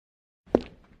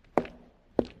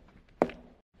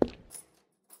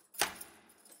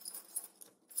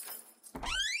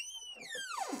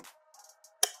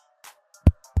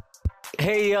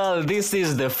Hey y'all, this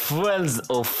is the Friends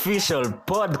Official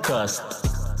Podcast.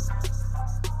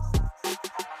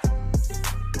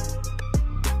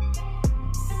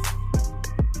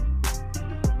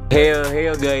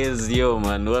 Hey guys, yo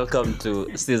man, welcome to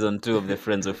season 2 of the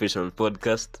Friends Official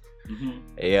Podcast.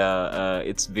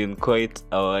 It's been quite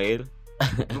a while.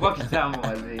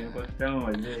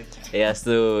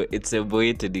 So it's a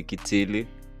boy Teddy Kitili.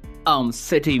 I'm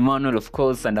Seti Emmanuel, of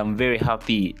course, and I'm very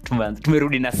happy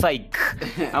tumerudi na psych.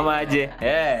 Amaje?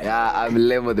 Yeah, I'm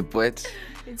Lemo the poet.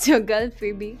 It's your girl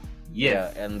Phoebe.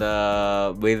 Yes. Yeah, and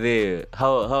by the way,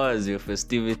 how has your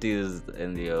festivities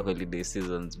and your holiday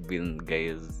seasons been,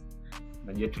 guys?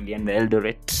 Najua tulienda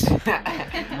Eldoret.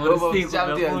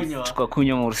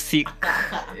 Tukakunywa mursik.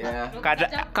 Yeah.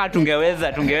 Kata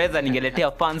tungeweza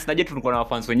ningeletea fans. Najua tulikuwa na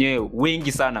fans wenyewe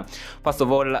wengi sana. First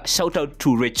of all, shout out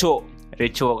to Recho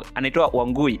anaitwa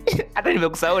Wangui. Hata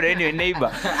nimekusahau anyway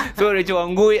neighbor. So Recho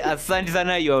Wangui, asante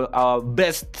sana, you're our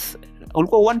best.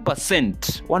 Ulikuwa 1%.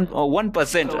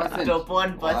 1%.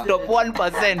 Top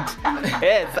 1%.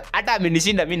 Yes, hata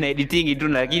amenishinda mimi na editing tu,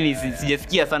 lakini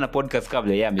sijasikia sana podcast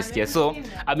kabla yeye amesikia. So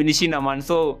amenishinda man.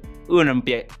 So huyo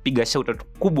nampiga shout out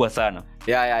kubwa sana.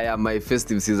 Yeah, my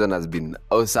festive season has been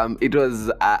awesome. It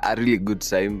was a really good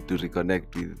time to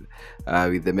reconnect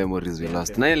with the memories we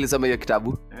lost. Nani alisoma hiyo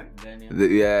kitabu?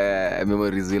 The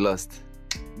memories we lost.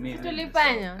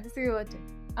 Tulifanya si wote.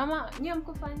 Ama nyie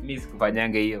mkufanya? Mimi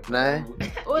sikufanyanga hiyo. Nae?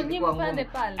 Nyie mpande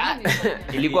pale.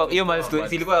 Ilikuwa hiyo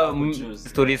ilikuwa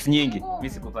stories nyingi. Mimi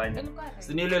sikufanya.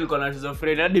 Si ni ile ilikuwa na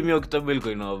schizophrenia, hadi mimi kitabu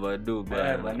ilikuwa ina overdo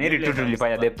bana. Neri tu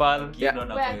tulifanya the pal.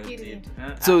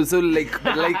 So like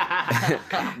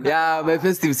yeah, my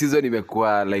festive season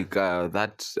imekuwa like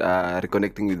that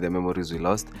reconnecting with the memories we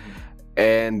lost.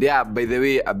 And yeah, by the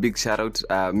way, a big shout out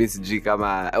Miss G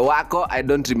kama wako. I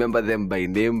don't remember them by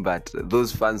name, but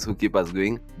those fans who keep us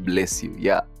going, bless you.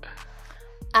 Yeah.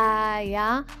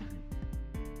 Yeah.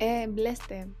 Bless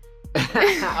them.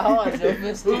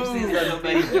 Bless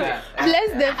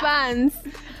the fans.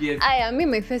 Yes. Me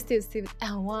my festive season.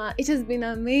 It has been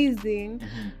amazing.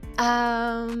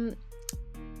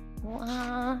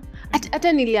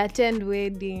 Hata nili-attend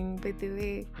wedding, by the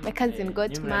way. My cousin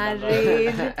got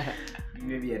married.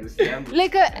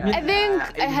 Like I think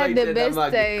I had the best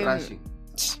time.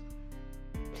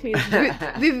 Please,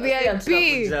 VIP.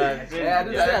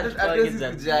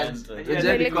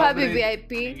 Nilikuwa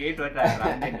VIP.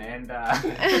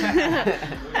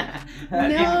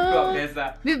 No.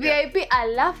 VIP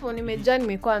alafu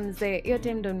nimekuwa mzee. Hiyo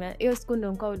time ndo hiyo siku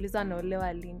ndo nikaulizwa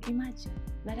naolewa lini. Imagine.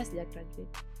 Na hata sija graduate.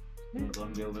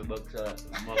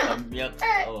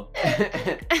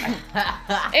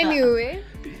 Anyway,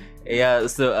 yeah,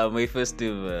 so my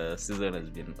festive season has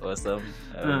been awesome.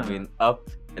 I've been up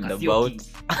and about.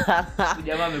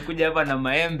 Jamaa amekuja hapa na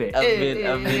maembe.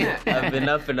 I've been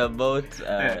up and about.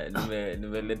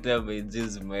 Nimeletea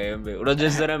majizi maembe.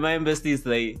 Unajua sana maembe si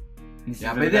sahi.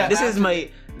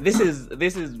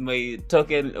 This is my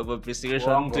token of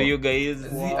appreciation to you guys.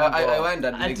 I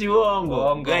wondered ati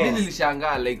wongo guys,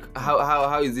 nilishangaa like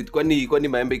how is it, kwani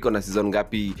maembe iko na season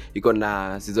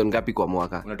ngapi kwa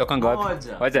mwaka? Unatoka ngapi?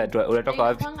 Wacha unatoka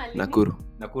wapi?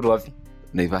 Nakuru wapi?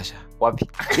 Naivasha wapi?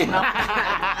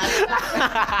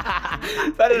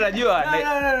 Bado najua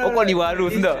huko ni waru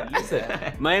ndo.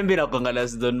 Maembe na kuangalia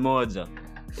season moja.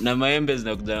 Na maembe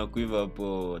zinakuja kuiva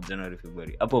hapo January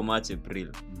February. Hapo March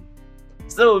April.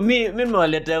 So mimi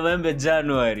nimewaletea maembe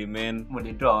January man.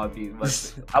 Mlitoa wapi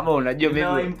basi? Ama unajua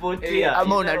mimi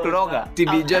ama unaturoga?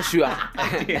 TB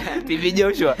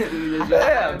Joshua.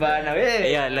 Bana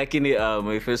wewe. Yeah, lakini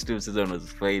my festive season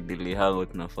was fine. Really hung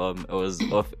out na farm. I was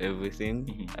off everything.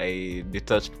 I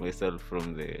detached myself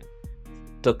from the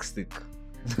toxic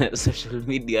social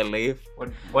media life.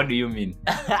 What do you mean?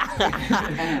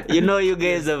 You know, you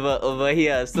guys over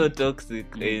here are so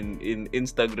toxic in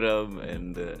Instagram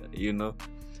and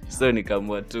so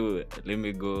nikamua tu, let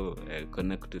me go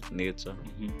connect with nature.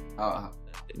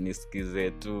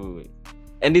 Nisikize tu,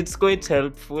 and it's quite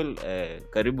helpful.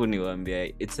 Karibu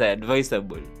niwaambia, it's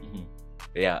advisable.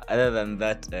 Yeah, other than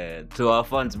that, to our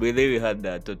fans, by the way, we had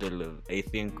a total of I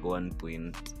think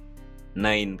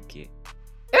 1.9k.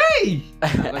 Hey!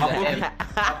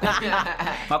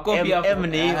 Makopi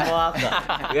ni mwaka.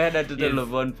 We had a total of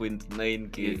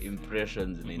 1.9k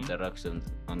impressions and interactions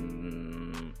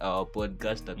on our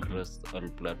podcast across all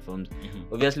platforms.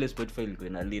 Obviously Spotify ilikuwa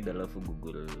ina lead, alafu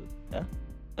Google,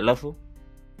 alafu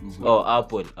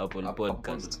Apple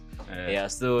podcast. Yeah,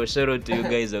 so shout out to you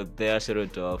guys out there, shout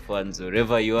out to our fans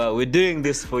wherever you are. We're doing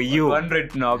this for you. 100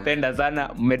 tunawapenda sana,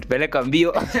 mmetupeleka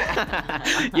mbio.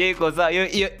 Yeye iko sawa,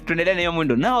 tunaendelea na hiyo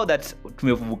mwendo. Now that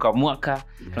tumevuka mwaka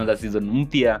tunaanza season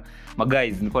mpya.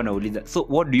 Guys, nilikuwa nauliza, so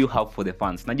what do you have for the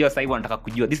fans? Najua sasa hivi wanataka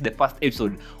kujua, this is the first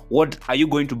episode, what are you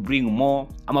going to bring more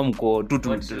ama mko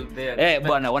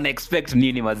bwana wana expect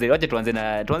nini mazee? Wacha tuanze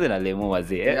na Lemo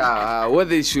mazee. What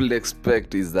they should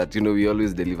expect is that we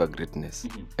always deliver greatness.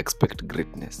 Expect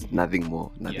greatness, nothing more,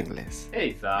 nothing less.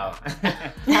 Hey, sawa.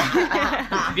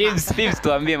 Fibs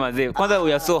tuambie mazee. Kwanza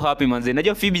we are so happy mazee.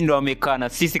 Najua Phoebe ndo amekaa na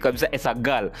sisi kabisa as a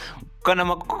girl. Kana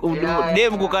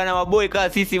dem kukana maboy kama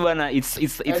sisi bwana,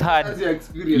 it's hard.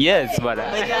 Yes bwana.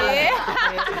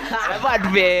 But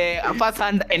a first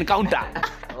hand encounter.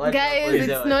 Guys,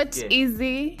 it's not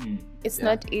easy. It's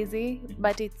not easy,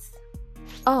 but it's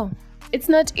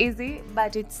not easy,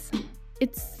 but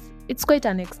it's quite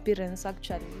an experience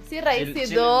actually. See rahisi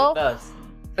though.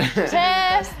 It's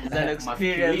an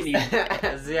experience.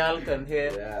 As y'all can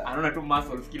hear. Anaona tu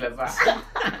muscles kila saa.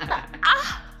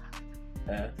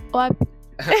 Wapi?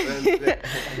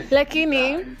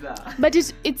 Lakini but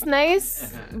it's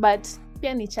nice, but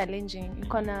pia ni challenging.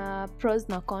 Iko na pros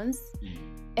na cons.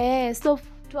 So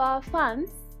to our fans,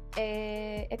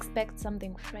 expect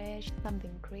something fresh,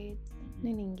 something great.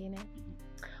 Nini ingine?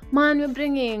 Man, we're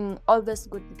bringing all those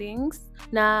good things.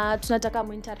 Na tunataka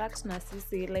mu interact na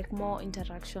sisi, like more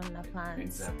interaction na fans.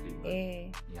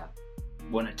 Exactly. Yeah.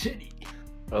 Bona Teddy.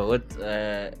 What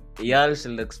y'all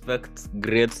should expect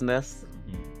greatness.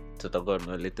 Tutakuwa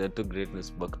tunaleta to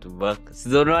greatness back to back.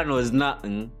 Season 1 was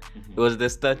nothing. It was the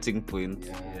starting point.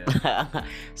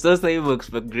 So you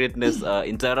expect greatness.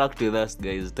 Interact with us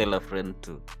guys, tell a friend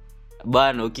too.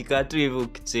 Bana ukikaa tu hivi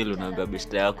ukichill unaambia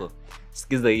beshte yako,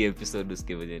 sikiza hii episode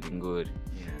usikie venye ni ngori.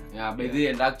 By the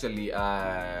end actually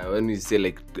when we say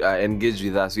like engage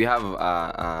with us, we have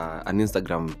an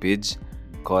Instagram page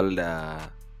called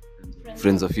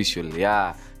Friends Official.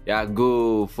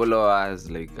 Go follow us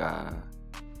like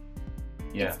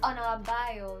it's on our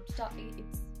bio. It's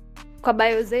kwa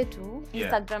bio zetu,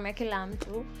 Instagram ya kila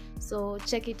mtu. So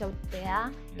check it out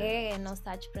there. No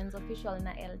search Friends Official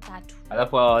na L3.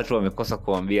 Alafu watu wamekosa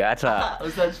kuambia hata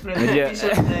search Friends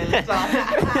Official na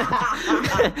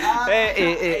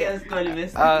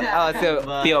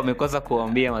L3. Pia wamekosa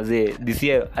kuambia mazee. This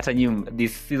year hata nyinyi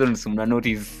this season mna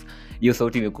notice hiyo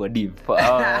sauti imekuwa deep.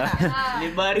 Ni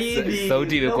baridi.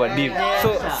 Sauti imekuwa deep.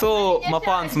 So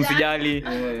mafans msijali.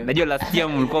 Najua last year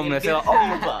mlikuwa mnasema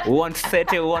want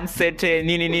sete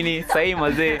nini sahi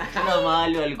mazee. Kila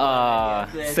mahali walikuwa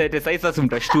sete sahi sasa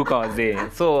mtashtuka wazee.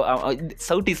 So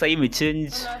sauti sahi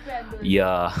imechange.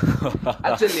 Yeah.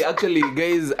 Actually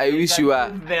guys, I wish you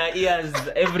were their ears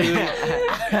everywhere.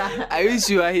 I wish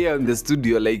you were here on the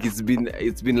studio. Like it's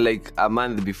been like a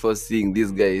month before seeing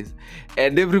these guys,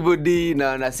 and everybody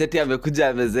na seti amekuja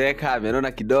amezeeka,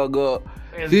 amenona kidogo.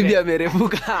 Bibi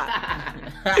amerefuka.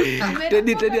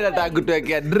 Teddy anataka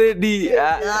kutuwekea dreadi.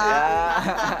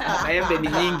 Maembe ni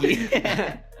nyingi.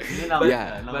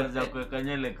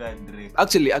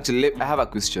 Actually I have a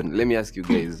question. Let me ask you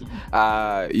guys.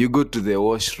 You go to the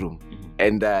washroom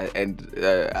and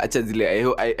acha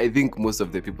zile I think most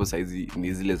of the people size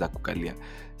ni zile za kukalia.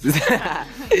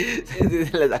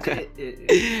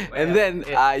 And then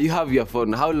you have your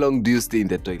phone. How long do you stay in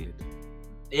the toilet?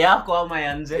 Yako ama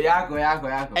ya nje? Yako.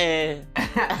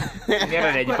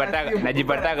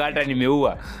 Najipataga hata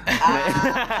nimeua.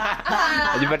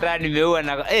 Najipataga nimeua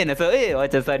na sasa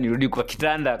wacha sasa nirudi kwa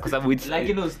kitanda kwa sababu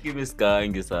lakini usikime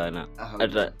sikaangi sana.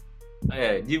 Hata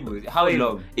jibu how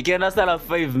long? Ikienda sana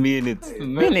 5 minutes.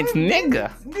 Minutes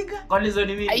nigga. Kwani hizo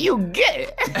ni mimi? Are you gay?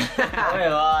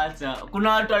 Wewe wacha.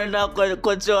 Kuna watu wanaenda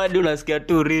kwa choo hadi unasikia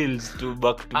tu reels to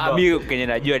back to back. Mimi kenye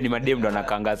najua ni madem ndo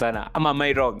anakanga sana. Ama am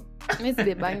I wrong? Mimi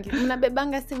sibebangi.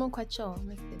 Mnabebanga simu kwa choo,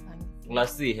 mimi sibebangi. La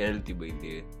si healthy by the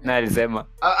way. Na alisema.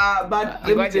 But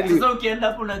let me tell you. So ukienda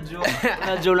hapo unajua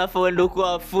unafaa uende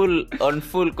kwa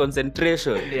full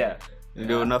concentration. Yeah.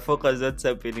 Ndio una focus what's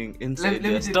happening inside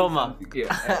your stomach.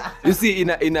 You see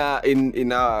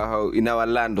in our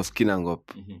land of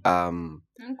Kinangop,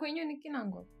 Mkwenyu ni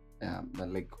Kinangop. Yeah, but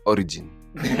like origin.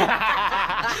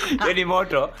 Yeni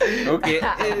moto. Okay.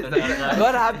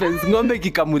 What happens? Ngombe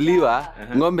kikamuliwa,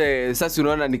 ngombe sasa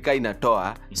unaona nikaa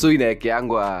inatoa, so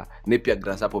inawekeangwa napier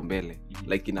grass hapo mbele,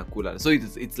 like inakula. So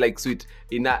it's like sweet.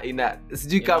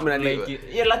 Sijui kama like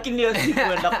lakini hiyo siku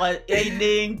enda kwa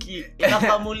denki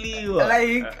inakamuliwa.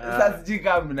 Like sasa sijui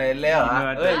kama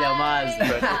mnaelewa. Wewe jamaa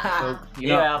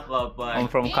I'm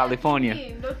from California.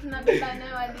 Ndio tunabeba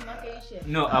nayo hadi vacation.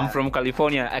 No, I'm from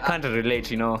California. I can't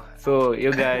relate, So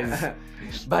you guys.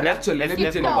 But actually, let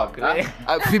me tell you back.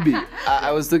 Phoebe,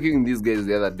 I was talking to these guys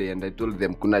the other day, and I told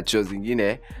them kuna choo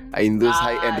zingine in those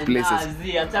high-end places.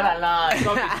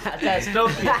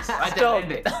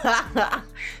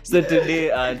 So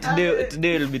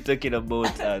today we'll be talking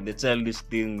about the childish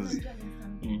things.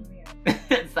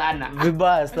 Sana.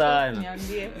 Vibaya sana.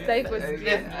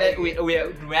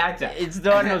 It's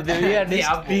one of the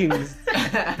weirdest things.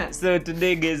 So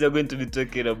today, guys, are going to be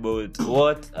talking about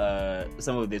what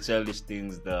some of the childish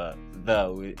things that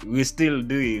we're still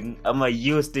doing. Am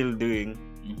you still doing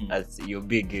at your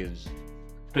big age?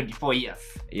 24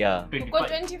 years. Yeah.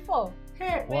 24.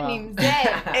 Wow. Ni mzee.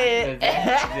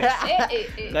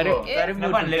 Karibu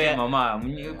Nilete mama.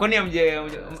 Kwani amje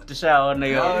tushaona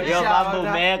hiyo mambo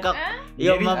umeweka.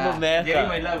 Hiyo mambo umeweka.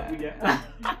 Jerima ila kuja.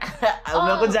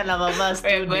 Umekuja na mama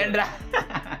studio. Kwenda.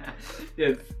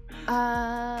 Yes.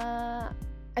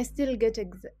 I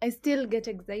still get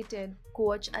excited to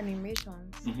watch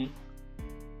animations.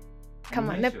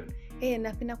 Kama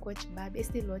napenda kuwatch Barbie. I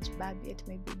still watch Barbie at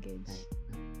my big age.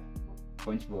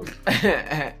 SpongeBob.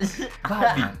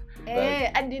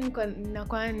 Hadi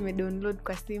nakuwa nimedownload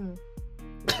kwa simu.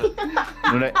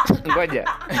 Ngoja.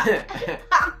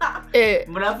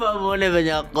 Mnafaa muone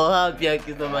venye ako happy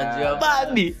akisoma jua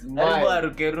Barbie. Hebu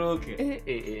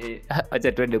aruke.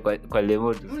 Acha twende kwa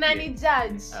remote. Mnani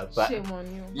judge. Shame on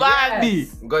you. Barbie.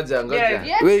 Ngoja.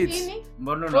 Yes, Wait. nini?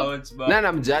 Mbona una watch Barbie? Nani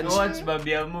amjudge? Watch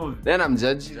Barbie ya movie. Nani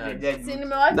amjudge? Si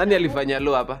nimewatch. Nani alifanya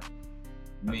low hapa?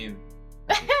 Mimi.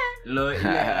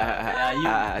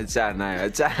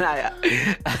 Achana.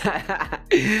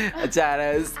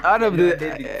 One of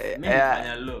the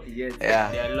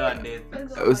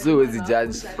usiwezi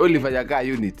judge. Ulifanya kaa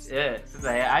unit.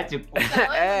 Sasa ache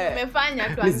Umefanya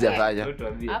tu.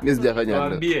 Mimi sijafanya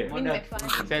low.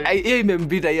 Hiyo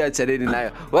imempita hiyo, achaneni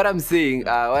nayo. What I'm saying,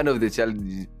 one of the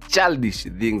childish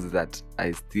things that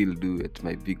I still do at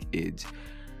my big age,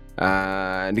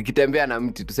 nikitembea na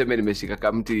mti, tuseme nimeshika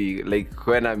kama mti, like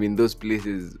when I'm in those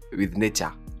places with nature,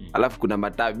 alafu kuna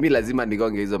matawi, mimi lazima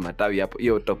nigonge hizo matawi hapo,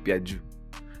 hiyo top ya juu.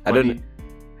 I don't know.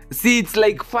 See, it's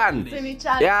like fun.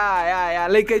 Yeah,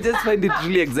 like I just find it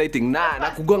really exciting.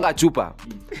 Na kugonga chupa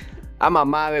ama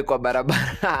mawe kwa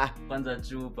barabara. Kwanza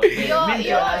chupa.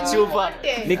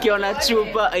 Nikiona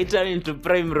chupa I turn into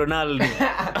Prime Ronaldo.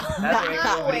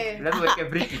 Lazima weke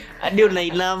briki. Hadi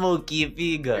unainama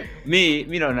ukipiga.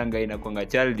 Mimi naonanga inakuanga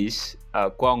childish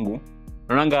kwangu.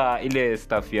 Naonanga ile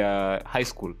stuff ya high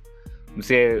school.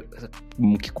 Mse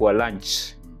mkikuwa lunch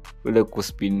ule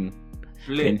kuspin.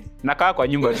 Nakaa kwa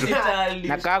nyumba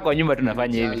tu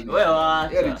nafanya hivi.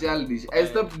 Wewe childish. I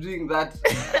stopped doing that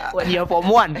when you're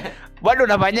from 1. Bado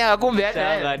unafanya kumbe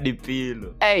hata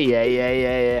dipilo.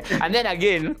 And then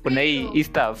again kuna hii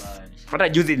stuff. Hata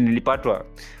juzi nilipatwa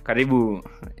karibu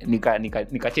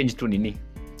nika change tu nini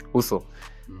uso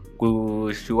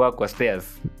kushua kwa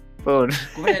stairs.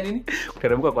 Kufanya nini?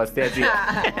 Kuteremka kwa stairs.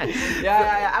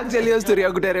 Yeah, actually your story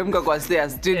ya kuteremka kwa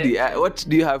stairs. What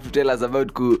do you have to tell us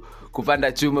about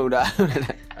kupanda chuma?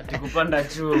 Ati kupanda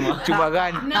chuma. Chuma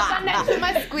gani? Napanda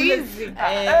chuma siku hizi.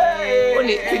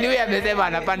 Ni wewe amesema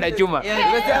anapanda chuma.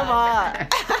 Umesema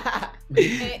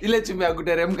ile chuma ya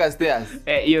kuteremka stairs.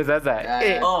 Hiyo sasa.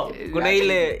 Kuna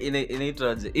ile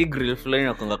inaitwaje? Grill flyer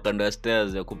na konga kando ya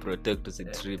stairs ya kuprotect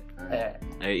usitrip.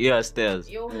 Hiyo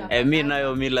stairs.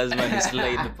 Mimi lazima ni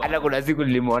slide. Hata kuna siku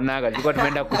nilimwona tulikuwa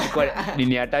tumeenda kuchukua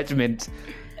nini attachment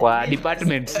kwa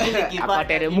department,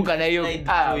 akateremka na hiyo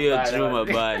chuma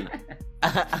bana.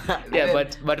 Yeah,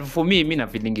 but for me, na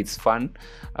feeling it's fun.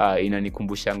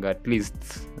 Inanikumbushanga at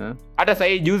least. Hata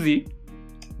sasa juzi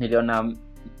niliona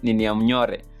nini ya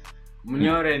mnyore.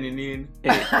 Mnyore ni nini?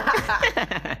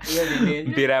 Hiyo ni nini?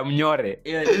 Mpira ya mnyore.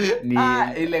 Ni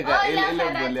ile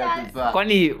goli ya FIFA.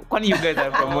 Kwani you guys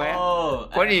are from where?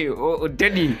 Kwani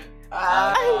Teddy?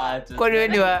 Kwani wewe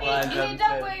ni wa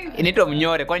inaitwa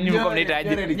mnyore? Kwani nyinyi mlikuwa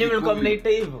mnaitaje? Nyinyi mlikuwa mnaita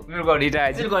hivyo? Mlikuwa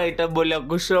mnaitaje? Nilikuwa naita bola ya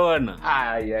kushona.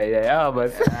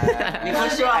 Basi.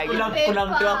 Nikoshona kuna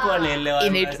mtu wako anaelewa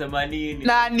anasema nini?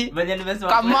 Nani? Venye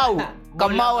nimesema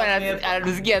Kamau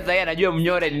anatusikia sasa, anajua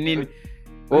mnyore ni nini.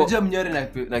 Unajua mnyore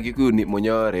na Kikuyu ni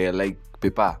mnyore, like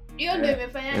pepa. Hiyo ndio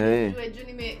imefanya nijue juu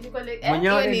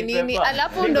hiyo ni nini,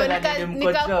 alafu ndo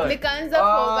nikaanza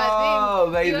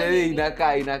kuoverthink. By the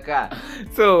way inakaa.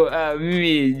 So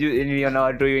mimi niliona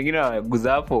watu wengine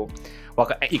waguza hapo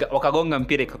wakagonga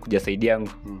mpira ikakuja saidi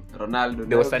yangu. Ronaldo.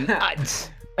 There was an urge.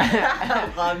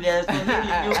 Kaambia sisi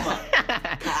nyuma.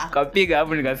 Kapiga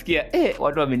hapo nikasikia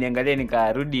watu wameniangalia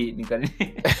nikarudi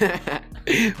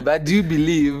But do you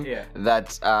believe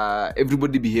that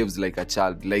everybody behaves like a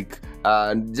child, like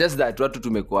just that watu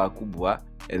tumekuwa kubwa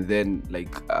and then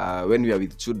like when we are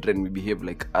with children we behave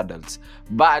like adults,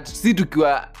 but si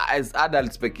tukiwa as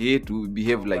adults peke yetu we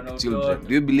behave like children?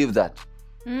 Do you believe that?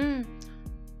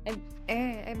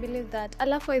 I believe that.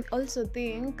 Alafu I also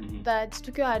think that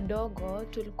tukiwa wadogo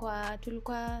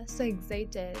tulikuwa so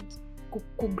excited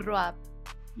ku grow up.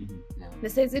 Na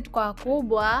saizi tuko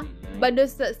wakubwa bado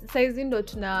saizi ndo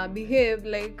tuna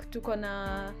behave like tuko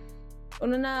na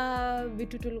unaona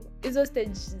vitu hizo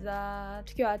stage za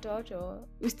tukiwa watoto,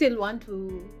 we still want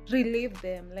to relive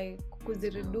them, like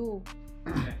kuziredo.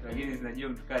 Lakini sinajua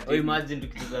mtukati. Imagine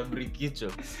tukicheza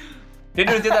brikicho.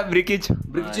 Tendo tunacheza brikicho.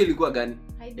 Brikicho ilikuwa gani?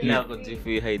 Na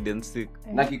kujifi hide and seek.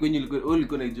 Na kikunyi ulikuwa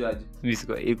unaijuaje? Mimi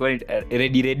siko ilikuwa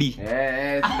ready. Ready.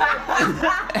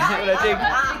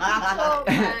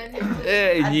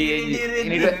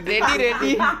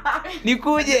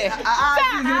 Nikuje.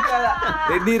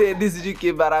 Ready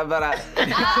sijui barabara.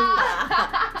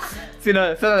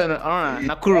 Sasa unaona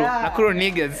Nakuru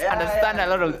niggas understand a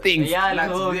lot of things.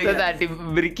 So that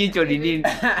brikicho ni nini?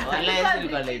 Wala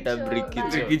ilikuwa naita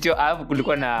Brikicho alafu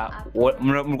kulikuwa na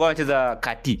mlikuwa unacheza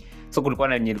kati. So kulikuwa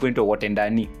na ilikuwa inaitwa wote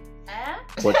ndani.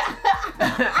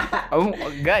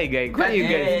 Guy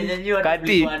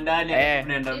kati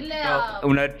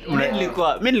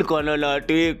mimi nilikuwa naona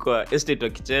watu wiko estate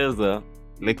wakicheza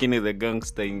lakini the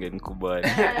gangster ingenikubali.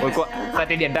 Walikuwa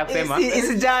Saturday anataka kusema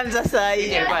isijanza saa hii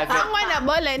Kangwa na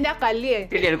bola enda kalie.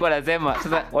 Tili alikuwa anasema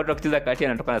sasa watu wakicheza kati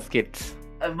anatoka na skate.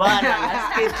 Bana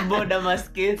skateboard ama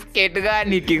skate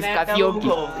Gani Kasioki?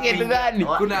 Skate gani?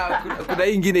 Kuna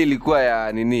ingine ilikuwa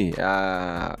ya nini?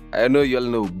 I know you all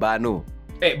know Bano.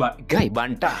 Guy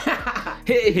banta.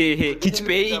 Hey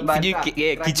kichpei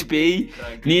kichpei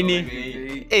nini?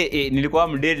 Nilikuwa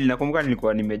mdeli nakumbuka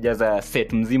nilikuwa nimejaza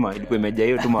set mzima ilikuwa imejaa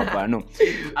hiyo tu mabano.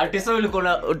 Atiso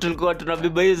tulikuwa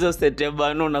tunabeba hizo set ya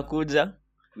bano nakuja.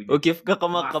 Ukifika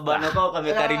kama kabano kao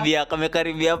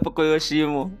kamekaribia hapo kwa hiyo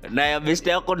shimo. Na ya best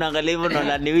yako naangalia hivyo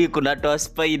na niwi kunatoa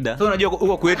spider. So unajua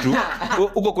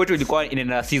huko kwetu ilikuwa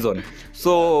inaenda season.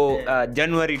 So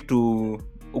January to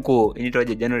huko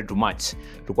inaitwaje January to March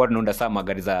tulikuwa tunaunda saa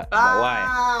magari za waya.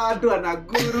 Watu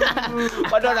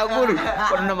wanaguru.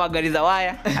 Kuna magari za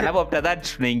waya. Alafu after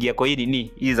that tunaingia kwa hili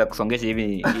nini? Hizi za kusongesha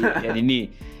hivi ya nini?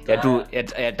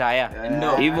 Ya taya.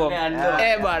 Hivyo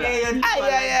bwana.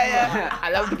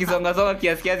 Alafu tukisonga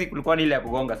kiasi kulikuwa ni ile ya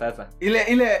kugonga sasa. Ile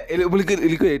ilikuwa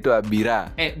inaitwa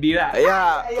bira. Bira.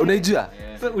 Yeah, unaijua?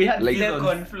 So we had like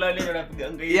con fulani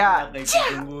unapiganga hivi na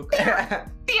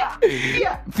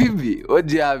Phoebe, what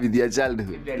do you have with your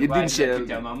childhood? You didn't share.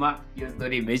 Cha mama, hiyo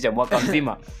story imeisha mwaka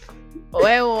mzima.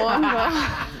 Wewe uongo.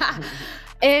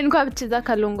 Nilikuwa nacheza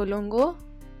kalongolongo.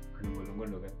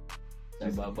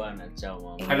 baba na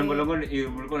chama. Kalongolongo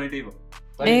ulikuwa unaita hivyo?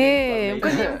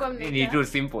 Ni too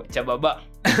simple. Cha baba.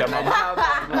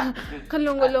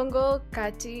 Kalongolongo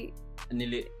kati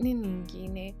nini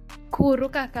nyingine?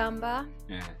 Kuruka kamba.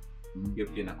 Hiyo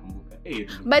pia nakumbuka.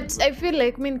 But I feel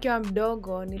like mimi nikiwa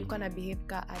mdogo nilikuwa na behave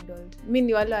ka adult. Mimi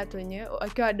ni wale watu wenye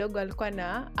wakiwa wadogo walikuwa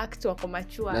na act wako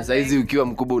mature. Na saizi ukiwa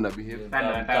mkubwa una behave.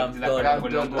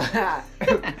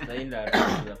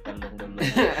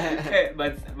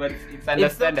 But it's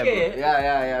understandable.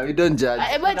 Yeah, we don't judge.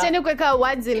 Eba cheni kuweka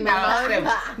words in my mouth.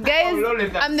 Guys,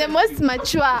 I'm the most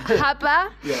mature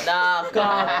hapa.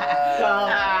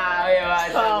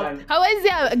 Hawezi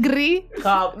agree,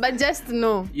 but just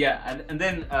know. Yeah, and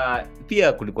then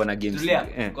pia kulikuwa na games.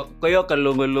 Kwa hiyo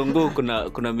kalongolongo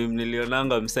kuna mimi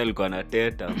nilionanga msali alikuwa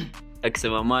anateta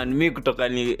akisema man mimi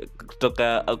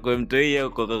kutoka akwe mtoie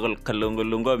kwa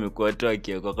kalongolongo amekuwa tu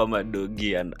akiwa kama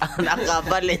dogi anakaa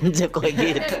pale nje kwa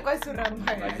gate. Kwa sura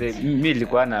mbaya. Mimi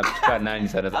nilikuwa nakuchukua nani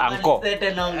sana anko.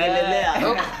 Sasa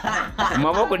naongelelea.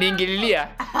 Mama kuniingililia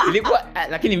ilikuwa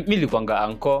lakini mimi nilikuanga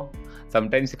anko.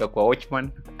 Sometimes ikakuwa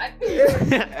watchman.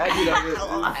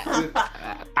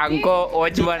 Anko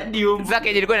watchman.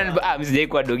 Zake ilikuwa msijai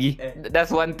kwa dogi.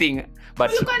 That's one thing.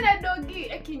 But ulikuwa na dogi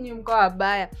ekinyi mko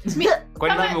wabaya.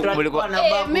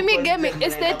 Mimi game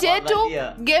estate yetu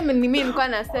game ni mimi nilikuwa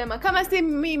nasema kama si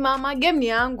mimi mama game ni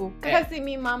yangu. Kama si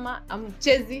mimi mama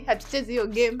hatuchezi hiyo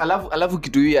game. Alafu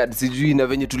kitu hii sijui na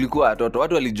venye tulikuwa watoto.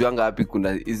 Watu walijuanga wapi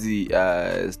kuna hizi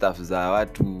stuff za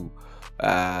watu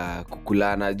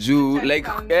kukulana juu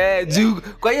like juu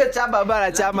kwa hiyo chaba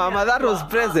bara chama that was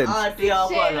present.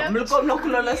 Mlikuwa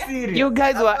mnakulala siri. You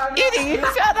guys were eating each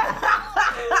other.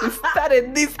 You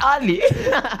started this early.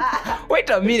 Wait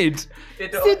a minute.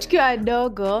 Si tukiwa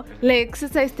wadogo like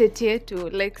sasa estate yetu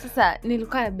like sasa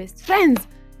nilikuwa na best friends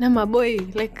na maboy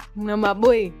like na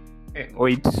maboy.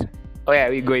 Wait. Where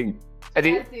are we going?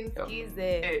 ati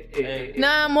Nisikize.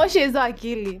 Na moshe hizo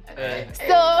akili.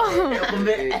 So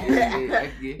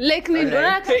like ni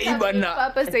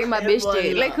hapa sasa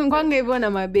mabeshte. Like ngwange hivyo na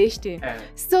mabeshte.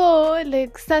 So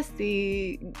like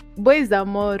sasi boys are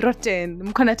more rotten.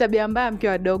 Mko na tabia mbaya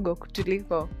mkiwa wadogo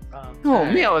kutuliko. No,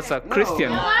 me I was a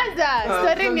Christian.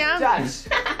 Story ni yangu.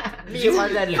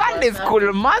 Sunday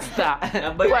school master.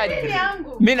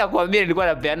 Mimi nakwambia nilikuwa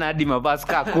napeana hadi mavazi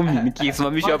kaa 10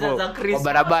 nikisimamishwa hapo kwa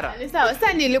barabara. Sawa,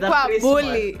 sasa nilikuwa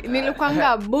bully.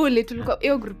 Nilikuwanga bully, tulikuwa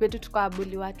hiyo group yetu tulikuwa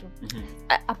bully watu.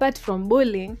 Apart from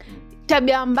bullying,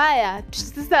 tabia mbaya.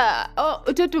 Sasa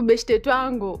utoto beshte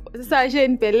twangu. Sasa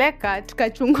ashenipeleka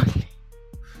tukachungulia.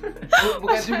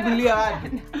 Ukachungulia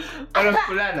hadi. Ala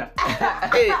fulana.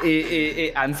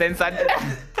 Uncensored.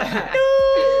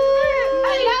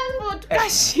 Alafu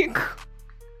tukashika.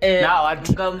 Na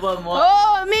watu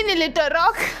kambwa mimi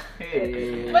nilitoroka.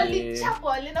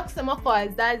 Walichapwa walienda kusema kwa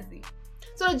wazazi.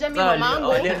 So jamii mamangu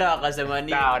walienda wakasema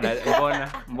nini?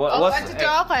 Mbona watoto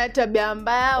wako ya tabia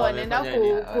mbaya wanaenda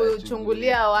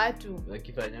kuchungulia watu.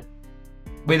 Wakifanya.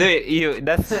 By the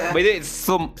way, it's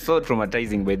so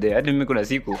traumatizing by the way. Hadi mimi kuna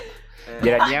siku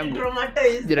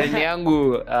jirani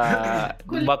yangu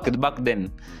back then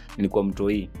nilikuwa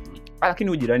mtoi. Lakini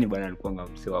ujirani bwana alikuwa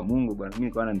mse wa Mungu bwana. Mimi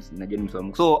nilikuwa najeni mse wa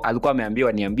Mungu. So alikuwa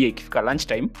ameambiwa niambie ikifika lunch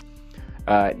time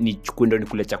nichukue ndo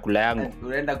nikule chakula yangu.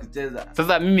 Unaenda kucheza.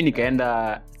 Sasa mimi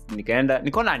nikaenda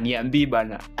nikaona niambii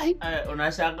bana.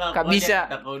 Unashangaa kabisa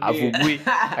afungui.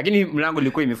 Lakini mlango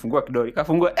ilikuwa imefungua kidogo.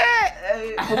 Ikafungua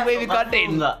afungua hivi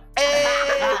curtain.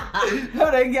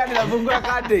 Unaingia ninafungua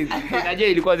curtain. Unajua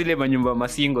ilikuwa zile manyumba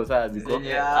masingo sasa ziko.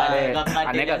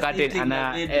 Anaweka curtain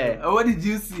What did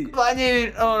you see?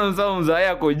 Fanye mzaa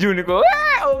yako juu niko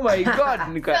oh my god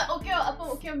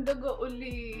okay mdogo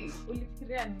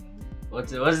ulifikiria nini?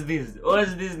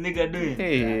 What's this nigga doing?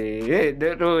 Hey,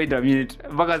 wait a minute.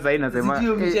 Mpaka sasa inasema.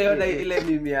 Sijui mshaona ile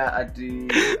mimi ya ati.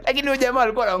 Lakini huyo jamaa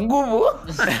alikuwa na nguvu.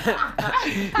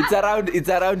 It's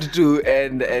around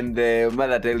 2 and the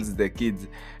mother tells the kids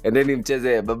and then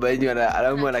mcheze baba yenu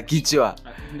anaumwa na kichwa.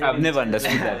 I've never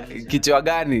understood that. Kichwa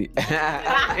gani?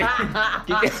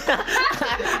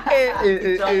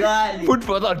 Food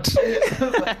for thought.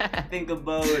 Think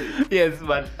about it. Yes,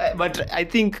 but I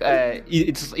think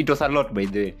it was a lot by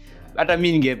the way.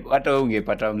 Hata wewe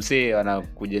ungepata msee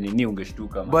anakuja nini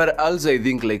ungeshtuka. But also I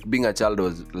think like being a child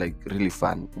was like really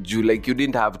fun. You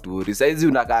didn't have to worry. Saizi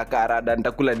unakaa karada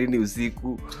nitakula nini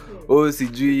usiku.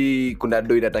 Sijui kuna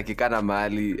doi inatakikana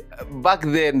mahali. Back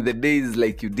then the days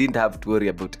like you didn't have to worry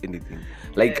about anything.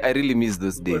 Like I really miss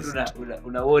those days.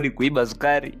 Una worry kuiba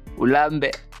sukari,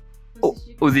 ulambe.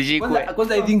 Uzishikwe.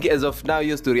 Kwanza I think as of now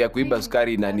hiyo story ya kuiba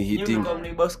sukari inani hitting.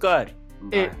 Mniba sukari.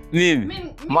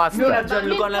 Mimi master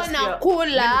nilikuwa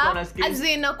nakula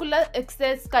azina kula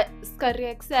excess sukari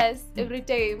excess every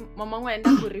time mamangu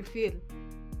anaenda ku refill.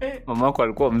 Mama yako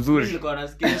alikuwa mzuri. Nilikuwa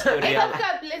nasikia story yako.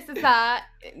 Sasa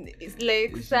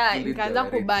like sasa nikaanza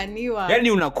kubaniwa.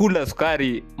 Yaani unakula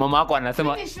sukari, mama yako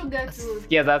anasema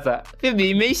sikia sasa. Bibi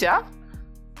imeisha?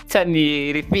 Sasa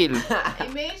ni refill.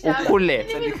 Imeisha. Ukule.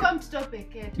 Mimi nilikuwa mtoto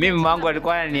pekee. Mimi mamangu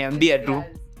alikuwa ananiambia tu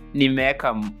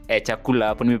nimeweka chakula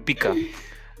hapo nimepika.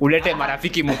 Ulete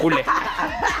marafiki mkule.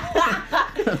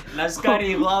 Na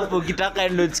sukari iko hapo ukitaka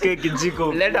ndio chike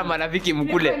kijiko. Leta marafiki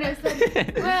mkule.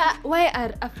 Why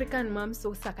are African moms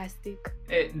so sarcastic?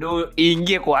 Ndio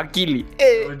iingie kwa akili.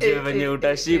 Uje venye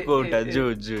utashikwa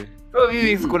utajoje. So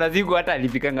mimi kuna siku hata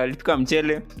alipika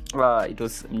mchele. It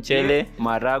was mchele,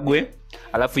 maragwe,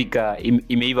 alafu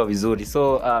imeiva vizuri.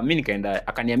 So mimi nikaenda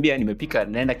akaniambia nimepika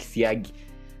naenda Kisiagi.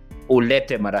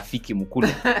 Ulete marafiki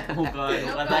mkule.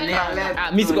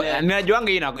 Mimi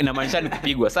ninajuanga hii inamaanisha ni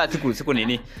kupigwa. Sasa siku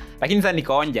nini? Lakini sasa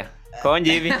nikaonja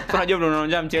hivi. Unajua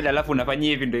unaonja mchele alafu unafanyia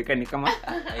hivi ndio ikani kama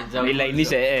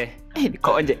ilainisha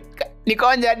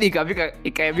nikaonja hadi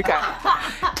ikapika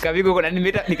kuna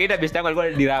nikaita best yangu alikuwa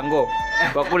Dirango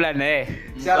kwa kula na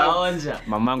nikaonja.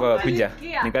 Mamangu akakuja.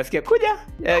 Nikasikia kuja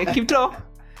Kipto.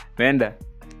 Penda.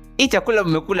 Hii chakula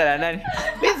mmekula na nani?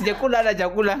 Mimi sijakula hata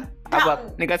chakula. Hapa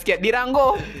nikasikia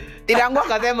Dirango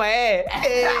akasema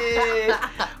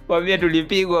Wambia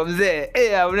tulipigwa mzee.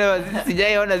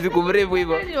 Sijaiona siku mrefu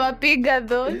hivyo. Niwapiga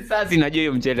though. Sasa sinajua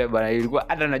hiyo mchele bana ilikuwa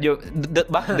hata najua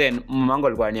back then mamangu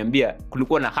alikuwa ananiambia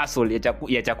kulikuwa na hustle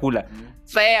ya chakula.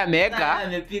 Sasa yeye ameweka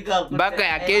mpaka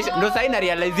ya kesho. Ndio sasa ina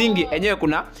realizing yenyewe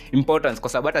kuna importance kwa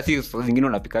sababu hata sisi zingine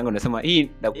unapikanga unasema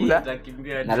hii nakula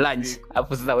na lunch.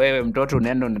 Hapo sasa wewe mtoto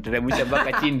unaenda unateremsha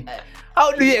mpaka chini.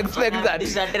 How do you expect that?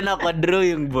 Kisha tena kwa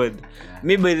drawing board.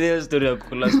 Mimi by the story ya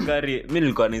kukula sukari, mimi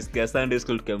nilikuwa nisikia Sunday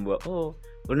school kiambiwa,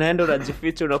 unaenda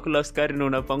unajificha unakula sukari na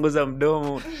unapanguza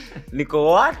mdomo.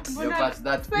 Niko what?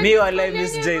 Me wala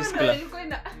Miss J's club.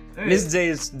 Miss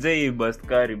J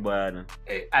baskari bwana.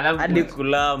 Hadi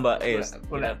kulamba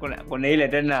kuna ile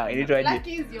tena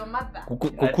inaitwaje?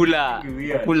 Kukula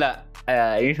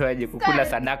kukula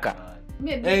sadaka.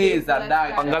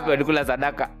 Sadaka. Wangapi walikula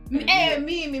sadaka?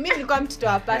 Mimi nilikuwa mtoto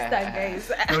wa pastor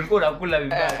guys. Ulikuwa unakula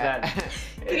vibaya sana.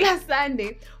 Kila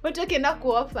Sunday watu wakienda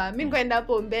kuofa, mimi kwenda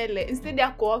hapo mbele instead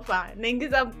ya kuofa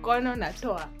naingiza mkono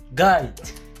natoa. Guy.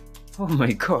 Oh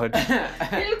my god.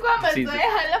 Ilikuwa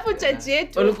mazoea halafu chachi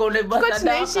yetu. Ulikuwa unabata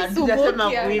tunasema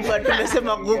kuiba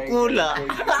tunasema kukula.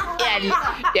 Yani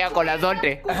yako na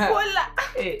zote. Kukula.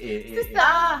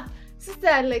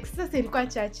 Sasa like sasa ilikuwa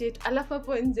chachi yetu. Alafu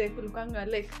hapo nje kulikuwa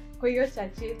like kwa hiyo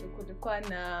chachi yetu kulikuwa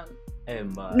na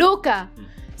duka.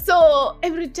 So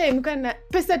every time kana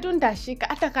pesa tu nitashika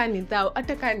hata kama ni dhao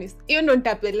hata kama ni hiyo ndo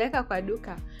nitapeleka kwa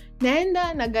duka.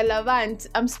 Naenda na galavant.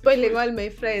 I'm spoiling all my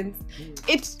friends.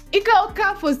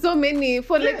 Ikaoka for so many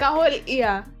for like a whole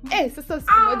year. Sasa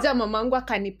siku moja mamangu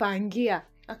akanipangia.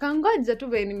 Akangoja tu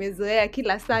vile nimezoea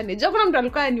kila Sunday. Je, kuna mtu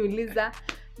alikuwa ananiuliza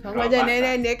ngoja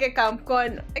nene niweke kama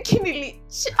mkono. Lakini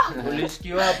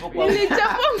ulishikiwa hapo kwa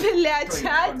nilichapa mbele ya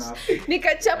church.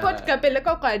 Nikachapa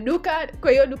tukapeleka kwa duka.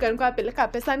 Kwa hiyo duka nilikuwa napeleka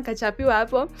pesa nikachapiwa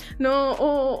hapo. No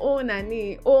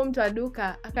mtu wa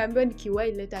duka akaambiwa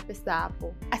nikiwahi leta pesa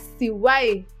hapo.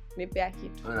 Asiwahi nipea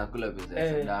kitu. Unakula pesa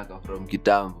ya sadaka from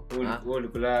kitambo.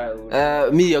 Ulikula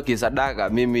Mimi okay sadaka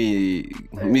mimi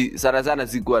sana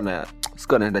sikuwa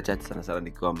naenda church sana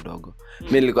nikiwa mdogo.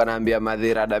 Mimi nilikuwa naambia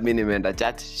madhira da mimi nimeenda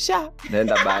church.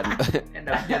 Naenda bado.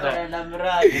 Naenda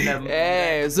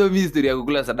mradi. So mimi historia ya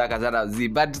kukula sadaka sana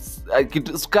but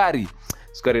kitu sukari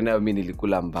nayo mimi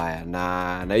nilikula mbaya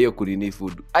na hiyo kulini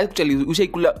food. Actually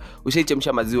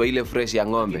ushaichemsha maziwa ile fresh ya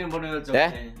ng'ombe.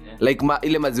 Like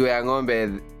ile maziwa ya ng'ombe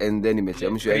and then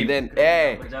imechemshwa and then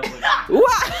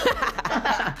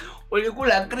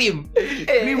ulikula cream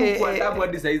kwa sababu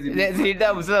hadi saizi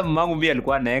zilitabu. Sasa mamangu mimi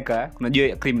alikuwa anaweka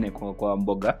unajua cream na kwa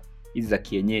mboga hizi za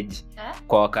kienyeji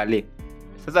kwa wakale.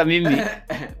 Sasa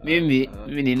mimi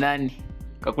ni nani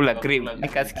kakula cream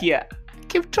nikasikia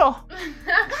Kipto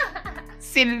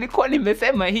si nilikuwa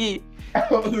nimesema hii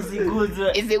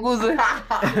isiguzwe.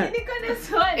 Niko na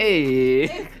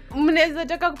swali. Mnaweza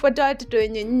taka kupata watoto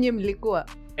wenye nyinyi mlikuwa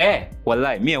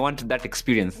wallahi me I want that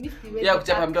experience ya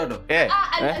kuchapa mtoto.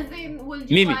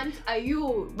 Mimi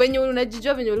venye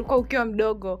unajijua venye ulikuwa ukiwa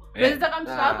mdogo unaweza kama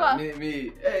mtoto wako.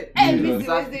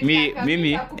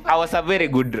 Mimi I was a very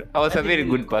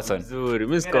good person. Nzuri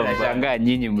mimi sikumshangaa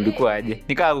nyinyi mlikuwa aje.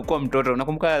 Nikaa kuwa mtoto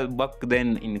nakumbuka back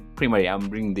then in primary I'm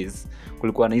bring this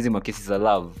kulikuwa na hizi makesi za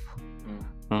love.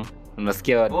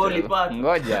 Unasikia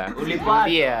ngoja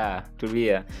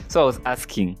tulia. So I was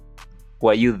asking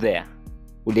were you there?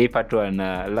 Uliipatwa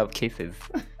na love cases?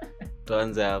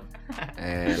 Tuanze hapo.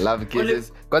 Love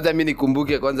cases. Kwanza mimi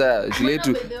nikumbuke kwanza shule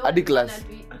yetu hadi class.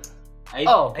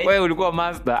 Wewe ulikuwa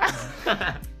master.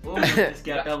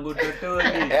 Unasikia tangu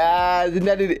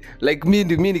totoni. Like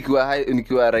mimi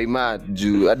nikiwa Raima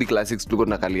juu hadi class 6 tulikuwa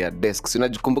tunakalia desk. Si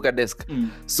unakumbuka desk?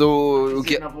 So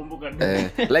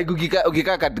like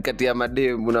ukikaa katikati ya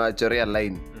madem unawachorea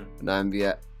line.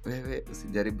 Unaambia wewe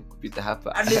usijaribu kupita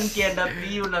hapa. Hadi mkienda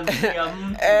view na mkia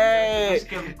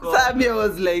mtu. Sabi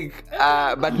was like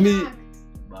but me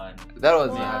that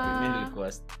was happy. Mimi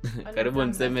nilikuwa karibu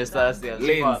niseme sasa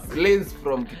lens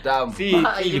from kitambo.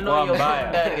 Ilikuwa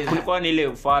mbaya. Kulikuwa ni ile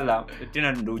ufala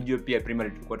tena ndio ujue pia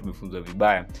primary tulikuwa tumefunzwa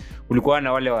vibaya. Kulikuwa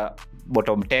na wale wa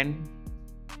bottom 10,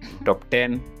 top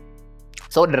 10.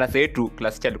 So darasa yetu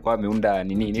class teacher alikuwa ameunda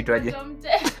nini inaitwaje?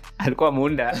 Alikuwa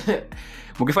ameunda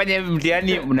mkifanya hivi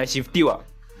mtihani mnashiftiwa.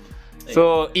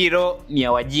 So hilo ni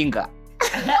ya wajinga.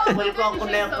 Walikuwa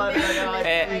kuleka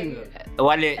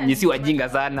wale nyisi wajinga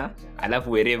sana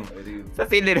alafu werevu.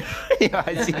 Sasa ile ya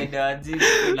wajinga.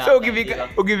 So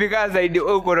ukifika zaidi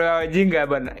uko na wajinga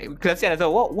bana. Klasi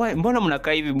anasema mbona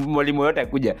mnakaa hivi mwalimu yote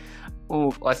akuja.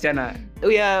 Wasichana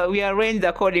we arrange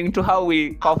according to how we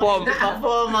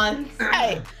performance.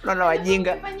 Unaona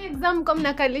wajinga. Fanya exam kama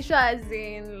mnakalishwa as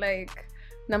in like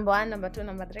number 1, number 2,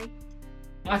 number 3.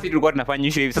 Sisi tulikuwa tunafanya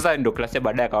hivi. Sasa ndio klasi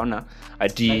baadaye akaona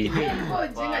ati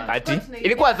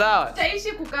ilikuwa sawa.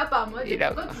 Tutaishi kukaa pamoja.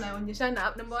 Tulikuwa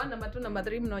tunaonyeshana number 1, number 2, number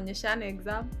 3 mnaonyeshana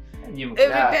exam.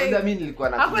 Kwanza mimi nilikuwa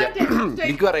nakuja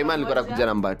nikiwa Raima nilikuwa nakuja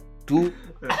number 2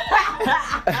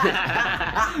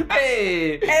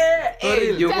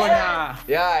 Jukona.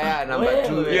 yeah number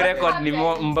 2 Your record ni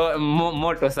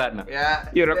moto sana.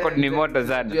 Your record ni moto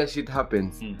sana. Your shit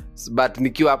happens. But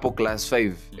nikiwa hapo class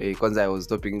 5 kwanza I was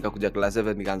stopping nikakuja class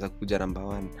 7 nikaanza kuja number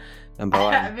 1.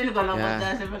 Mimi niko na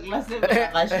moja sema class 7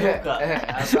 akashuka.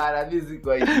 Hapana mimi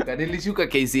kwa hiyo nilishuka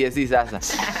KCSE sasa.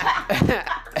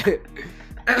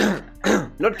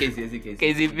 Not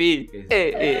KCP.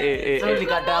 So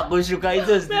nikataa kushuka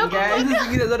hizo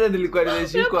zingine zote nilikuwa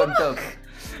nimeshuka on top.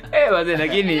 Mazee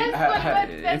lakini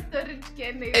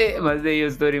mazee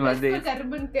hiyo story mazee.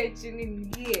 Karibuni kae chini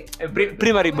nigie.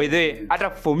 Primary by the way, hata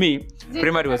for me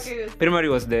primary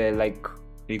was the like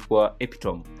ilikuwa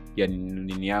epitome ya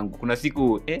nini yangu. Kuna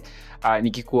siku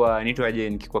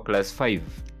nikikuwa class 5.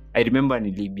 I remember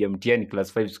nilibia mtihani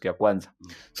class 5 siku ya kwanza.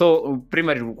 So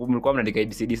primary mlikuwa mnaandika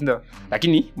ABCD ndio,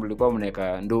 lakini mlikuwa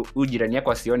mnaweka ndo ujirani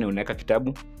yako asione, unaweka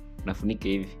kitabu unafunika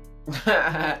hivi.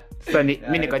 Sasa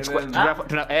mimi nikachukua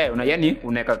yani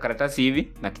unaweka karatasi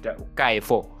hivi na kitabu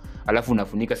A4 alafu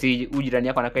unafunika, si ujirani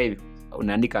yako anakaa hivi,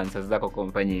 unaandika answers zako kwa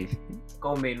mfanye hivi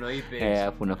kama umeipe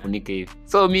alafu unafunika hivi.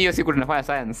 So mimi hiyo siku tunafanya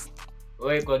science,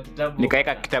 wewe kwa kitabu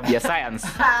nikaeka kitabu ya science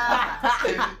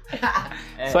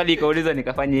swali ikauliza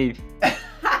nikafanya hivi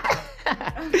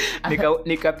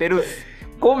nikaperusi,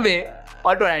 kumbe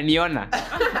watu wananiona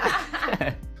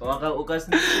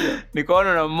ukasinikia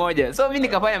nikaona na mmoja. So mimi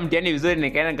nikafanya mtihani vizuri,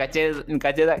 nikaenda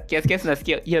nikacheza kiasi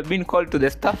nasikia you have been called to the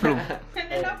staff room.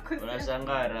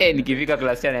 Unashangaa nikifika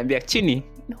class ananiambia chini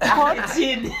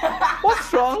chini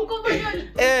what's wrong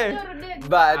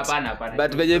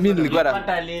but venye mimi nilikuwa na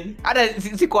hata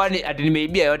sikwani ati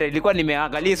nimeibia yote, nilikuwa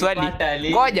nimeangalia swali.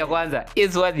 Ngoja kwanza, hii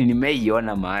swali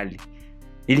nimeiona mahali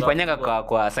nilifanyanga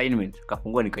kwa assignment,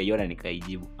 kafungua nikaiona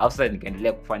nikaijibu, au sasa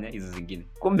nikaendelea kufanya hizo zingine.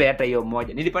 Kumbe hata hiyo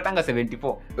moja nilipatanga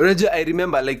 74. Unajua I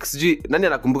remember like sijui nani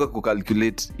anakumbuka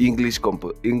kucalculate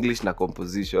English na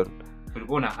composition.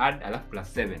 Ulikuwa na add alafu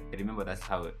plus 7. I remember that's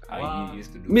how I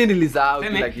used to do. Mimi nilisahau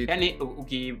kila kitu. Yani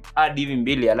uki-add hivi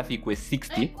mbili alafu ikuwe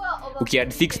 60,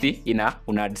 uki-add 60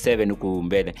 una add 7 huku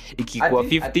mbele. Ikikuwa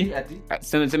 50,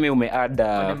 sema ume-add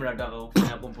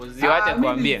siwacha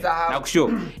kuambia na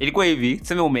kushow. Ilikuwa hivi,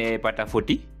 sema umepata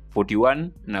 41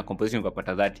 na composition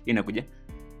ukapata 30, inakuja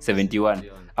 71.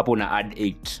 Hapo una add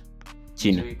 8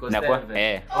 chini. Na kwa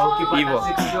hivyo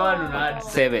 61 una add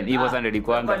 7. Hivyo sasa ndio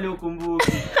ilikuwa. Kwani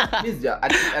ukumbuki? Mizja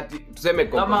ati tuseme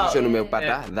composition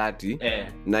umepata 30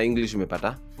 na English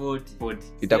umepata 40.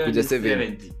 Itakuja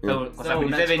 70. Kwa sababu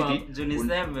ni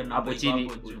 70 hapo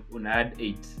chini una add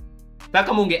 8. Sasa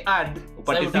kama unge add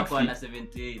upate 60 na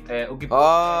 78. Hivyo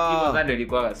sasa ndio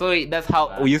ilikuwa. So that's how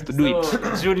we used to do it.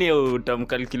 Junior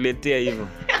utamcalculatea hivyo.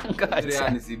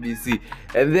 Ni CBC.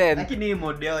 And then Lakini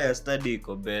model ya study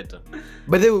iko better.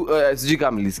 But then sijui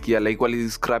kama mlisikia like wali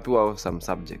scrap some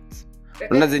subjects.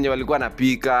 Unaona zenye walikuwa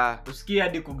napika. Usikie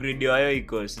hadi kugrade yao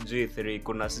iko sijui 3,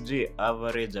 kuna sijui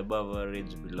average, above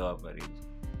average, below average.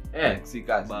 Si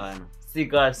kazi. Bana. Si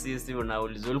kazi sisi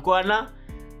unauliza. Ulikuwa na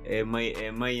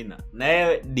minor. Na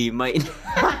yeye D minor.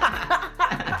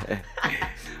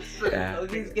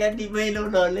 Ukisikia D minor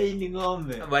unaona hii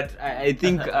ng'ombe. But I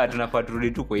think tunafaa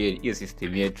turudi tu kwa hiyo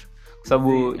system yetu. Kwa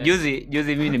sababu juzi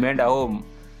mimi nimeenda home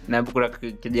na kuna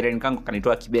kijirani kangu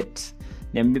kanitoa Kibet.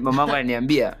 Mamangu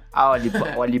ananiambia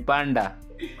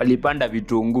walipanda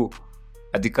vitunguu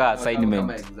katika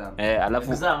assignment.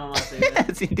 Alafu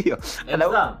si ndio?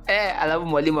 Alafu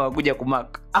mwalimu akakuja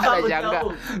kumark. Anashangaa.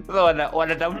 Sasa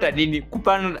wanatafuta nini?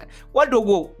 Kupanda watu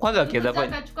huko kwanza wakianza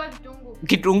fanya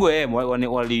kitunguu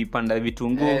walipanda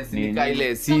vitunguu ni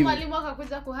ile si mwalimu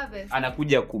akakuja kuharvest.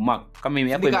 Anakuja kumark kama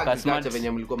hapo ilikuwa smart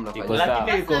venye mlikuwa mnafanya.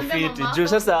 Lakini iko fit. Juu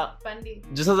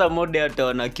sasa mode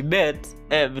ataona Kibet,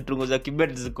 vitunguu za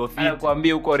Kibet ziko fit.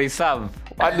 Anakuambia uko reserve.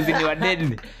 Watu zini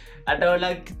wadeni.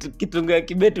 Ataona kitunguu ya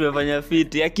Kibet imefanya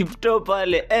fit. Ya Kipto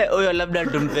pale, huyo labda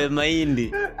tumpe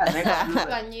mahindi.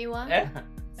 Kufanyiwa.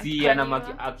 Si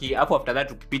anamaki hapo after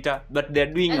that ukipita, but they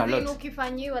are doing a lot.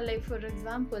 Ukifanyiwa like for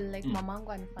example like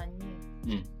mamangu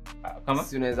anifanyie. Kama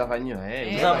si unaweza fanyiwa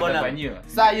sasa mbona fanyiwa?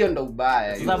 Sasa hiyo ndo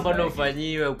ubaya. Sasa mbona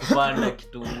ufanyiwe kupanda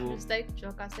kitunguu? Sitaki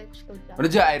kuchoka.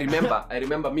 Unajua I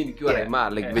remember mimi nikiwa Raima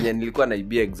like venye nilikuwa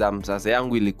naibia exam, sasa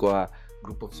yangu ilikuwa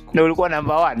group of school. Na ulikuwa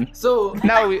number 1. So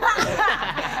now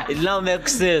it now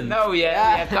makes sense. Now we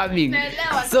are coming.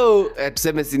 So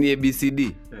tuseme si ni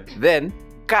ABCD. Then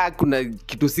kuna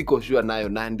kitu siko sure nayo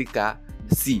naandika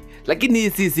C. Lakini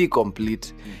hii si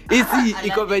complete. Hii C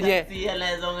iko venye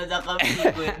inaweza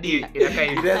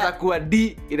kuwa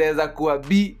D, inaweza kuwa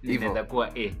B, inaweza kuwa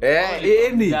A.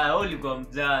 Ni ulikuwa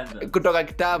mjanja kutoka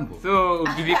kitambo. So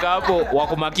ukifika hapo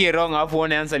wakumakie wrong alafu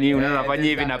uone answer ni unafanya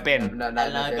hivi na pen.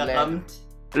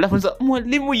 Alafu sasa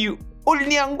mwalimu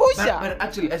uliniangusha. But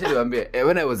actually waambie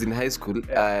when I was in high school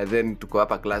then tuko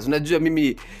hapa class. Unajua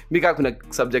mimi kuna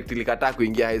subject ilikataa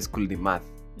kuingia high school ni math.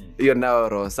 Hiyo nao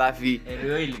roho safi.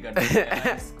 Wewe ilikataa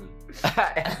high school.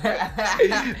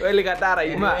 Wewe likatara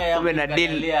ima. Ume na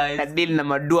deal na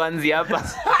maduanzi hapa.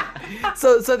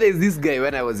 So there's this guy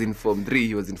when I was in form 3,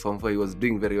 he was in form 4, he was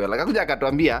doing very well. Akakuja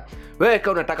akatuambia, wewe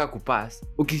kama unataka kupass,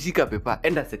 ukishika paper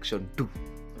enda section 2.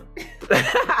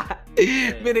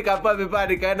 Mimi nikapa paper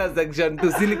nikaenda section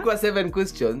 2. Silikuwa 7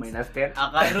 questions. -10.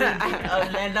 Akarudi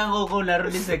unaenda ngoko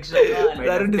unarudi section 1.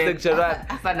 Narudi section 1.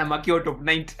 Sana makio top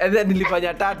 90. And then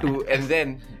nilifanya 3 and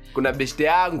then kuna beshte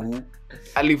yangu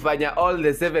alifanya all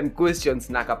the 7 questions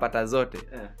na akapata zote.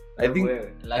 I think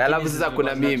alafu sasa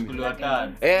kuna mimi.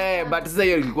 But sasa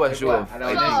hiyo ilikuwa show off.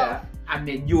 Anaonyesha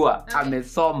amejua,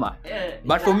 amesoma.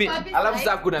 But for me, alafu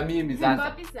sasa kuna mimi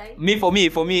sasa. For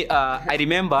me I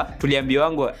remember tuliambiwa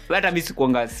wangu hata mimi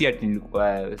sikuanga si ati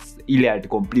ile at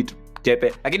complete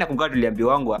chepe. Lakini nakumbuka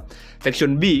tuliambiwa wangu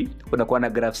section B kuna kuwa na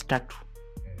graphs 3.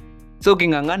 So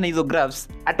kingangana hizo graphs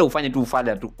hata ufanye tu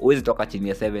ufala tu uweze toka chini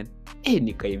ya 7.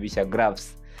 Nikaibisha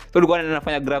graphs. So nilikuwa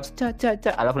nafanya graphs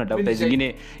cha alafu natafuta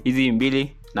zingine hizi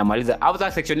mbili namaliza.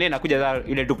 After section A nakuja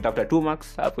ile tu kutafuta 2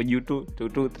 marks hapo juu 2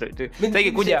 3. Sasa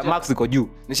ikikuja marks iko juu.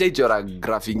 Nishaichora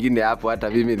graph nyingine hapo hata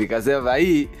mimi nikasema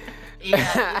hii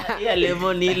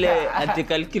lemon ile at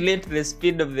calculate the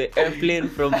speed of the airplane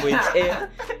from point A.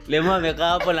 Lemon amekaa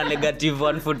hapo na negative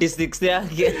 146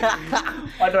 yake.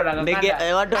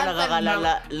 Watu wanakakala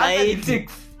la 86.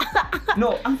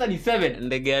 No, answer ni 7.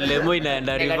 Ndege ya lemon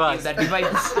inaenda reverse.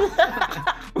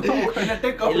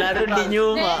 Inarudi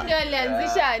nyuma. Ndio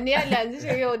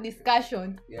alianzisha hiyo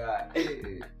discussion.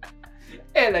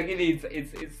 Lakini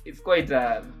it's quite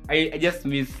I just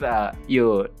miss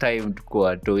your time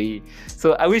kwa toi.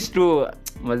 So I wish to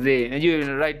mazee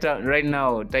najua right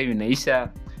now time inaisha.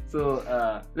 So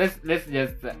let's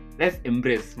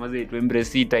embrace mazee to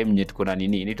embrace hii time yetu kuna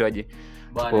nini nitwaje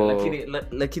bana.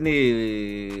 Lakini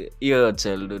hiyo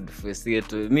childhood face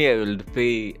yetu me I will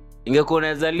pay. Ingekuwa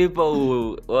unaweza lipa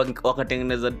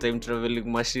wakatengeneza time traveling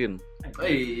machine.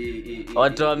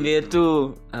 Watu waambie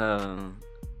tu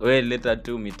wewe leta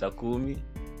tu mita 10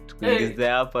 tukuingize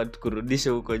hapa tukurudishe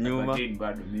huko nyuma.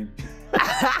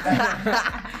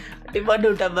 Bado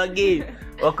utabagi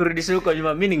wakurudisha huko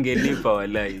nyuma. Mimi ningelipa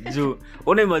walai juu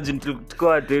una imagine tuko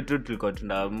watu wetu tulikuwa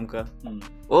tunaamka.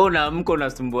 Wewe unaamka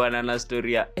unasumbuana na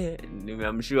story ya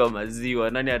nimeamshiwa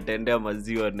maziwa, nani ataendea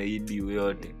maziwa na idi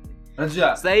yote.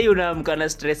 Unajua sasa hii unaamka na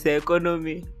stress ya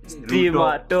economy,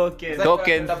 stima,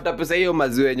 token. Tafuta pesa hiyo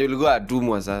maziwa yenye ulikuwa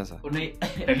atumwa sasa.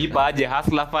 Unalipa aje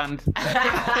hustler fund?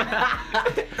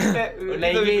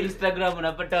 Unaingia Instagram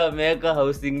unapata wameweka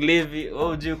housing levy. Wewe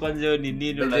unajua kwanza ni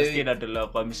nini unasikia natolewa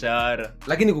kwa mshahara.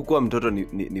 Lakini kukua mtoto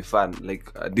ni fun. Like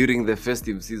during the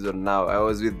festive season now I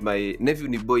was with my nephew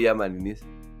ni boy ama nini?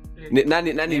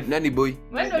 Nani boy?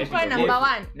 Wewe ndio kwa number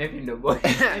 1. Nephew ndo boy.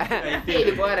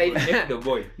 Ilikuwa right nephew ndo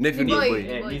boy. Nephew ni boy.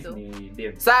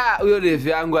 Sasa huyo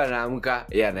nephew yangu anaamka,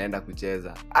 yeye anaenda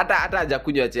kucheza. Hata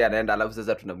hajakunywa chai anaenda, alafu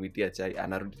sasa tunamuitia chai,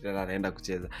 anarudi tena anaenda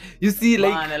kucheza. You see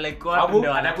like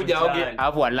hapo anakuja aoge,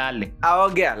 hapo alale.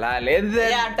 Aoge alale. And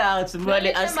then hata somebody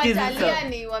askizi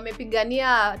ni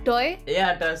wamepigania toy.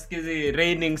 Hata askizi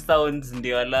raining sounds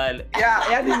ndio alale.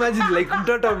 Yani imagine like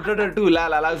mtoto tu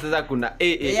lala, alafu sasa kuna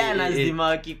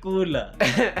lazima akikula.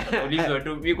 Ulizo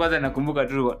tu mimi kwanza nakumbuka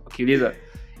tu ukiuliza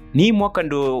ni mwaka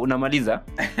ndo unamaliza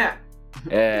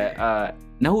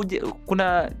na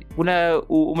kuna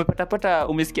umepata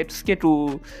umesikia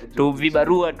tu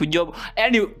vibarua tu job,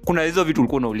 yani kuna hizo vitu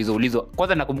ulikuwa unaulizwa.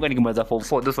 Kwanza nakumbuka nikimaliza form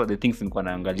 4 those are the things nilikuwa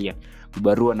naangalia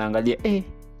vibarua, naangalia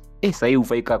sasa hii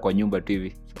ufaika kwa nyumba tu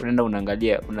hivi, unaenda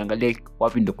unaangalia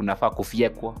wapi ndo kunafaa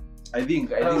kufiekwa. I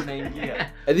think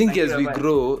as we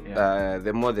grow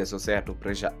the more the societal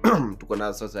pressure tuko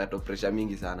na societal pressure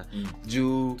mingi sana.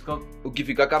 Juu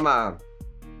ukifika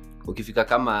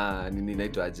kama nini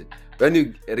inaitwa aje, when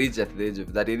you reach at the age of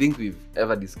that, I think we've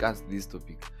ever discussed this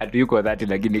topic. Hatuyuko that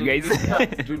lakini guys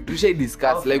tushai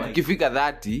discuss like ukifika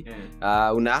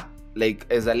 30 una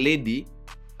like as a lady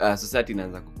society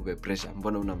inaanza kukupa pressure,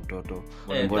 mbona una mtoto,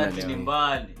 mbona ni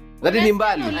mbali. That ni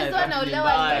mbali.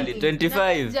 Unaolewa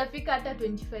 25. Sijafika hata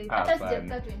 25. Hata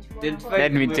sijafika 24.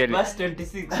 Let me tell you. Plus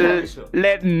 26.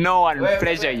 Let no one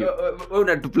pressure you. Wewe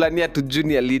unatuplania tu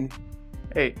junior lini?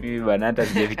 Mimi bana hata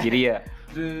sijafikiria.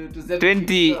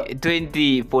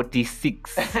 2046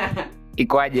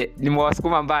 ikoaje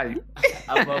nimewasukuma mbali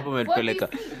hapo umetupeleka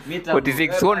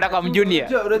 46 huo ndaka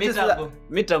mjunior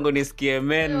mitango nisikie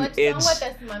men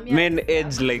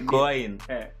age like wine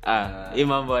hii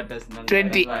mambo hata sina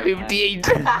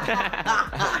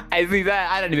 2058 I see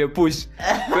that ana nimepush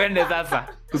kwende sasa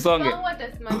kusonge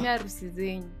watasimamia harusi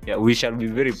zenyu. Yeah, we shall be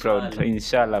very proud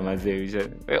inshallah mazee.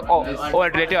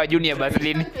 Tuletea wa junior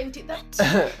Baslini.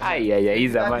 Ai hii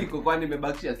zamani. Iko kwani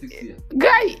nimebakisha 6 years.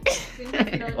 Guy.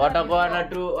 Watakuwa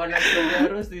wanatu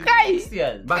harusi 6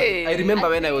 years. But I remember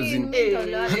when I was in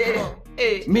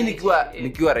mimi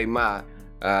nikiwa Raima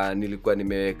nilikuwa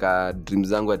nimeweka dream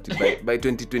zangu ati by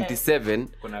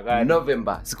 2027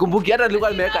 November. Sikumbuki hata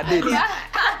nilikuwa nimeweka date.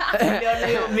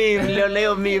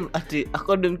 Leo meme ati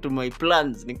according to my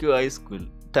plans nikiwa high school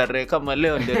tarehe kama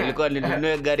leo ndio nilikuwa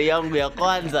ninunue gari yangu ya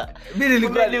kwanza. Mimi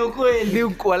nilikuwa ni ukweli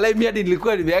wallahi mimi hadi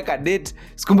nilikuwa nimeweka date.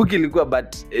 Sikumbuki ilikuwa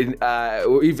but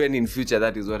even in future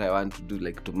that is what I want to do,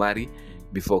 like to marry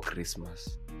before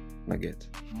Christmas. Naget.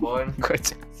 Mbona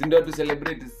Kocha. Si ndio tu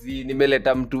celebrate, si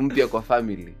nimeleta mtu mpya kwa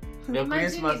family. ya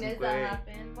Christmas Mbona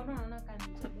unaona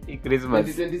kanisa? Christmas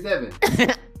 2027.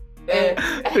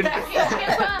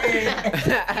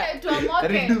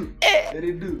 Redo.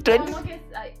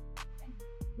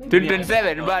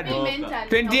 2027 bado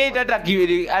 28 hata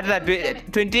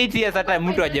 28 years hata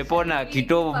mtu ajepona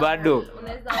kitovu bado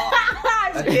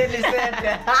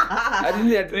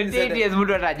 28 years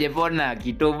mtu hata ajepona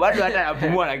kitovu bado hata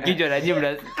anapumua na kichwa na nyinyi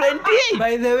 28.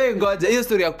 By the way, ngoja hiyo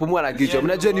story ya kupumua na kichwa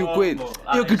mnajua ni ukweli,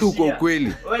 hiyo kitu uko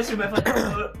ukweli. Wewe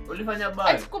ulifanya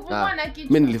bad. Kupumua na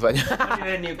kichwa. Mimi nilifanya.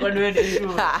 Kwani wewe ni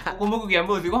ukumbuka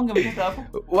kiambozi kwange mtoto hapo.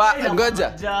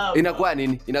 Ngoja inakuwa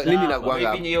nini nini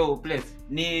inakuanga hivi hiyo place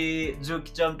ni juu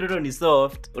kichwa mtoto ni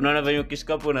soft, unaona venye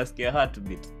ukishika hapo unasikia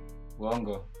heartbeat.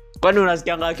 uongo. Kwani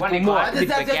unasikianga akipumua?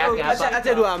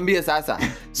 Acha niwaambie sasa.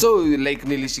 So like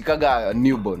nilishikaga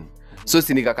newborn, so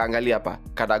si nikakaangalia hapa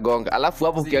kadagonga, alafu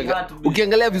hapo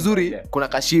ukiangalia vizuri kuna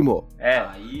kashimo.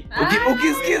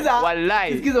 Ukisikiza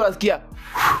wallahi ukisikiza unasikia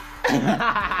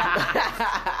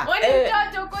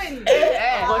mtoto kweli?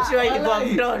 Kocha ilikuwa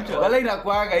mtoto. wala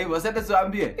inakuanga hivyo. Sasa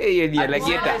siwaambie hiyo ni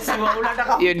alligator.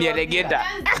 Hiyo ni alligator.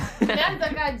 Nianza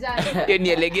kaja. Hiyo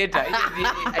ni alligator.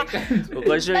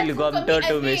 Kocha ilikuwa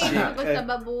mtoto umeshika. Kwa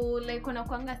sababu like kuna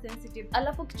kuanga sensitive.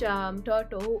 Alafu kichwa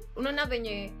mtoto unaona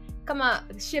venye kama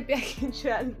shape ya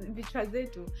kichwa vichwa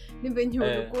zetu ni venye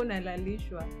ulikuwa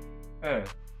unalalishwa.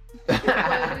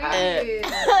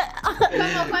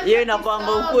 Yeye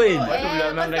inakuanga ukweli.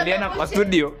 Watu mnaangaliana kwa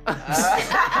studio.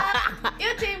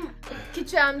 Hiyo time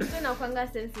kichwa mtoto inakuanga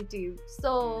sensitive.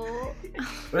 So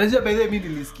unajua by the way mimi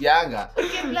nilisikianga.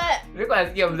 Niko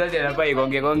nasikia mzazi anafaa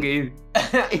igonge hivi.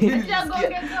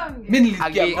 Mimi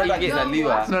nilisikia mtoto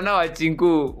akizaliwa. Tunaona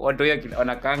wachinku watu yake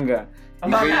wanakanga.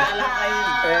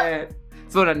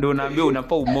 So ndio unaambia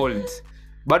unafaa umold.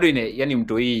 Bado yani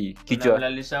mto hii kichwa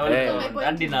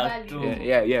hadi na tu.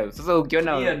 Yeah. Sasa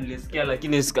ukiona hiyo nilisikia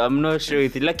lakini I'm not sure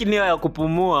it. Lakini hiyo ya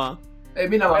kupumua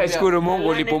mimi na shukuru Mungu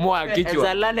ulipumua kichwa. As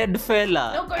a learned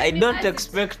fella, I don't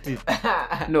expect it.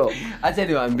 No. Acha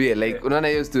niwaambie like unaona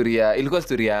hiyo story ilikuwa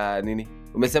story ya nini?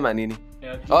 Umesema nini?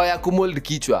 Ya kumold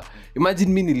kichwa.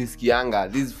 Imagine mimi nilisikianga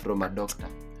this from a doctor.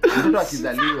 Mtoto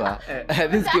akizaliwa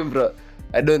this came from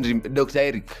Dr.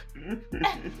 Eric.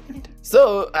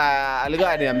 So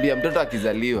alikuwa ananiambia mtoto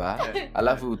akizaliwa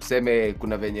alafu tuseme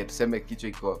kuna venye tuseme kichwa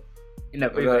iko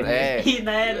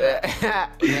inaenda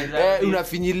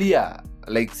unafinyilia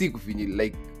like si kufinyilia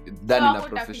like done in a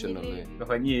professional way.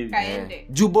 Kafanyie hivi.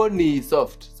 Jubo ni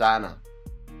soft sana.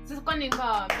 sasa kwa nini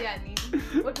kawaambia nini?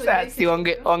 Sasa si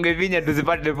ongevinya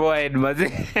tusipate forehead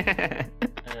maze.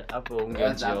 Hapo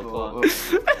ungejiokoa.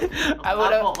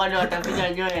 Hapo kwani watafinya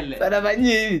nywele. Sana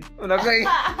fanyie hivi.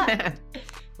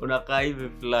 Unakaa hivi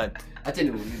flat. Acha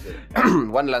niulize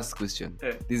one last question.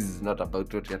 This is not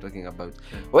about what we are talking about.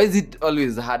 Why is it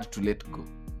always hard to let go?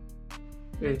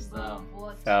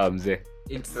 Mzee.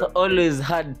 It's always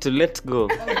hard to let go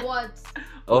Of what?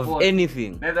 of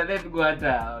anything. Naweza let go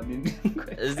hata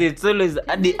It's always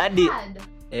adi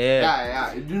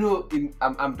Yeah. You know,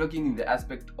 I'm talking in the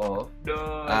aspect of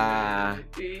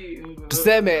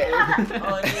tuseme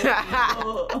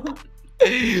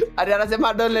ati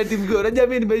anasema don't let him go. Unajua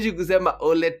mimi nimeishi kusema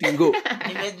let him go.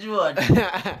 Nimejua.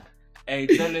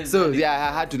 It's always So yeah,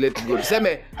 I had to let it go.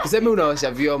 Tuseme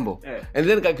unaosha vyombo. And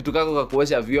then kakitu kako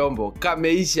kakuosha vyombo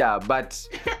kameisha but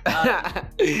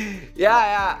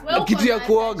yeah. Well, Kitu ya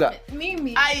kuoga.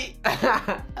 Mimi.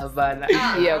 Hapana.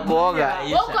 Ya kuoga.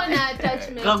 Wako na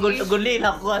attachment.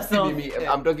 Golila kwa so.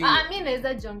 I'm talking Mimi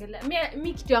naweza jongelea.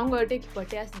 Mimi kitu yangu yote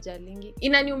kipotea sijalingi.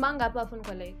 Inaniumanga hapo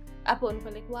niko like hapo niko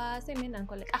like sema na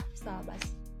niko like sawa basi.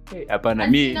 Hapana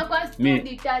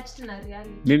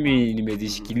mimi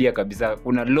nimezishikilia kabisa.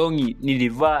 Kuna longi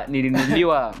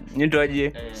nilinunuliwa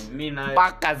nitoaje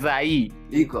mpaka saa hii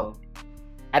iko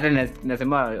hata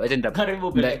nasema acha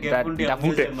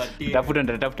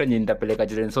nitafuta nitapeleka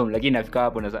children's home, lakini nafika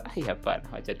hapo na hapana,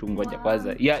 acha tu ngoja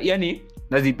kwanza. Yani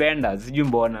nazipenda, sijui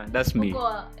mbona. That's me.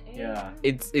 Yeah,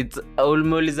 it's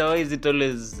almost always it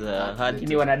always hard.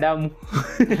 Ni wanadamu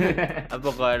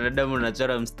hapo kwa wanadamu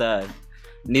unachora mstari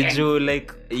ni juu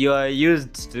like you are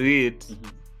used to it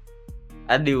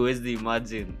hadi uwezi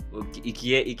imagine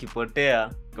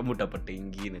ikipotea kama utapata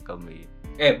ingine kama hiyo.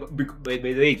 By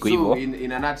the way so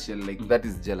in a nutshell like that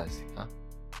is jealousy.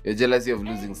 You're jealousy of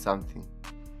losing something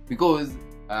because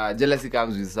jealousy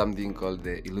comes with something called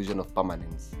the illusion of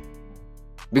permanence,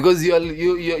 because you'll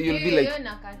be like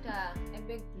nakata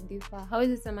beg to differ. How is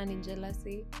it sema ni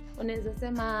jealousy? Unaweza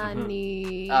sema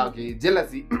ni okay,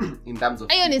 jealousy in terms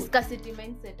of hiyo ni scarcity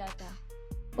mindset hata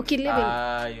ukiliving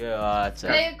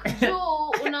like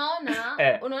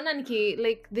unaona niki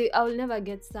like I will never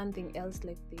get something else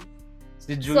like this.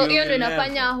 So hiyo ndio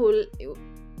inafanya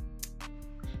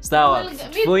sawa.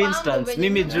 For instance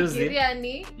mimi juzi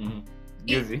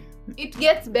it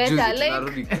gets better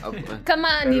like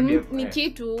kama ni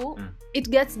kitu it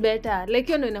gets better like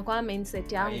hiyo ndio inakuwa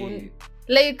mindset yangu.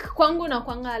 Like kwangu na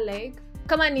kwanga like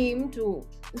kama ni mtu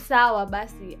sawa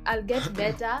basi I'll get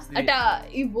better hata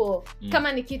hivyo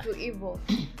kama ni kitu hivyo.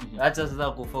 Acha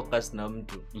sasa kufocus na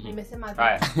mtu. Nimesema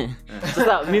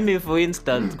sasa mimi for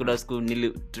instance kuna siku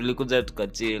tulikuja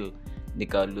tukachill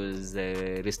nika lose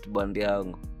wristband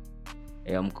yangu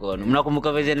ya mkono.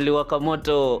 Mnakumbuka vile niliwaka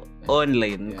moto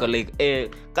online niko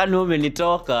like kani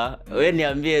umenitoka wewe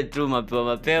niambie tu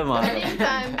mapema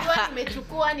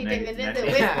nimechukua nitengeneze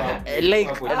wristband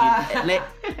like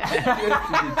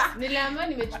niliambiwa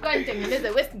nimechukua nitengeneze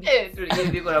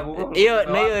wristband hiyo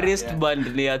na hiyo wristband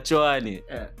ni ya chwani.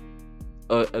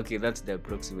 Okay, that's the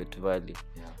approximate value.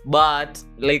 But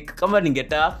like kama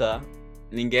ningetaka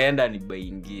ningeenda ni buy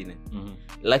ingine.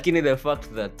 Lakini the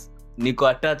fact that niko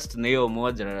attached na hiyo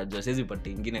moja na najua siwezi pata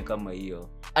ingine kama hiyo.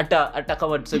 Hata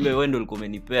kama tuseme wewe ndio ulikuwa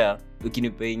umenipea,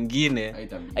 ukinipea ingine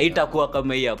haitakuwa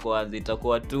kama hii ya kwanza,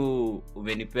 itakuwa tu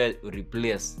umenipea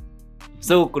replace.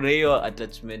 So kuna hiyo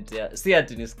attachment ya si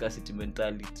ati ni scarcity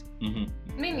mentality.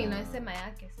 Mimi ninasema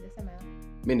yake, sijasema yake.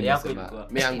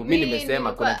 Mimi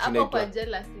nimesema kuna tunaitwa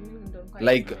jealousy. Mimi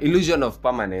ndio like illusion of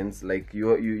permanence, like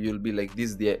you'll be like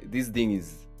this thing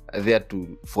is there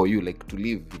for you, like to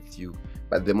live with you,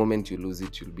 but the moment you lose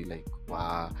it you'll be like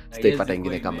wow, stay pata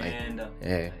ingine kama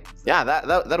yeah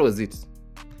that was it.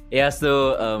 Yeah,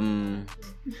 so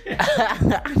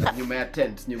nyuma ya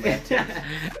tent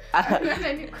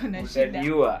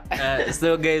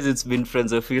so guys, it's been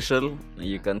Friends Official.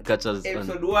 You can catch us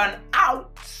episode 1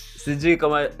 out. Sijui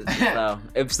kama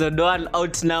episode 1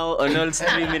 out now on all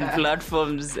streaming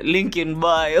platforms, link in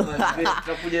bio.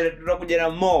 Tutakuja na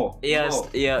more. Yes,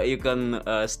 yeah, you can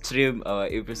stream our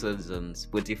episodes on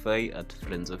Spotify at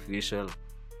Friends Official,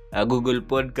 Google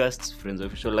Podcasts Friends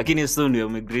Official, lakini soon we are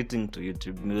migrating to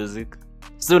YouTube Music,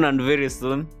 soon and very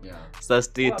soon. So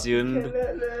stay tuned.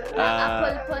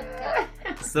 Apple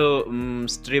Podcast. So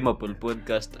stream Apple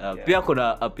Podcast. Pia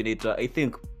kuna app inaitwa I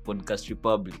think Podcast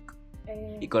Republic.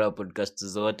 Iko na podcast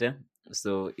zote.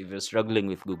 So if you're struggling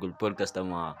with Google Podcast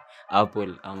ama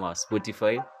Apple ama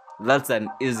Spotify, that's an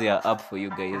easier app for you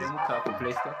guys.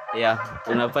 Yeah,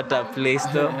 unapata Play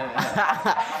Store.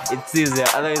 It's easier.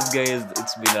 Otherwise guys,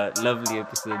 it's been a lovely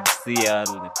episode. See you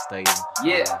all next time.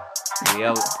 Yeah. We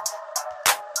out.